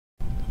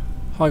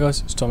Hi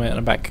guys, it's Tommy and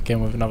I'm back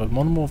again with another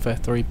Modern Warfare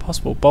 3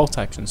 possible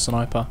bolt-action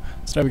sniper.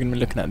 Today we're going to be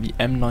looking at the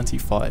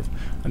M95,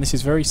 and this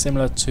is very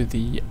similar to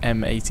the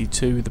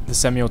M82, the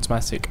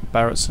semi-automatic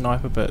Barrett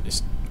sniper, but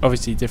it's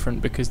obviously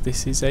different because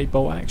this is a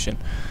bolt-action.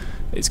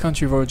 Its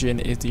country of origin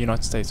is the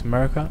United States of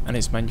America and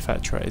its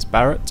manufacturer is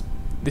Barrett.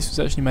 This was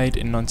actually made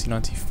in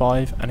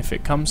 1995, and if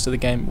it comes to the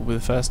game, it will be the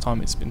first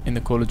time it's been in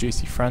the Call of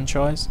Duty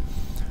franchise.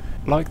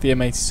 Like the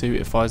M82,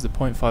 it fires the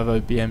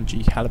 .50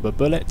 BMG caliber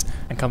bullet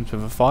and comes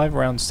with a 5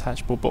 round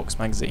detachable box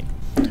magazine.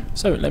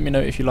 So let me know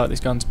if you like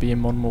this gun to be in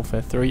Modern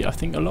Warfare 3. I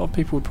think a lot of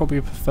people would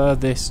probably prefer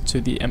this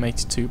to the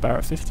M82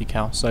 Barrett 50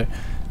 cal, so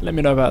let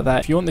me know about that.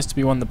 If you want this to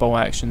be one of the bolt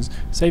actions,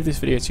 save this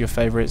video to your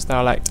favourites.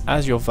 They'll act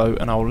as your vote,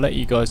 and I'll let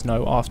you guys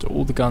know after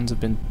all the guns have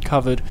been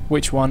covered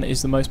which one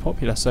is the most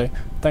popular. So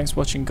thanks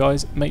for watching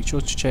guys. Make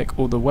sure to check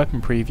all the weapon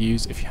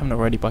previews if you haven't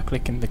already by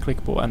clicking the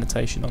clickable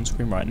annotation on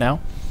screen right now.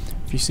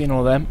 If you've seen all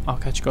of them, I'll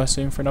catch you guys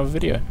soon for another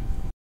video.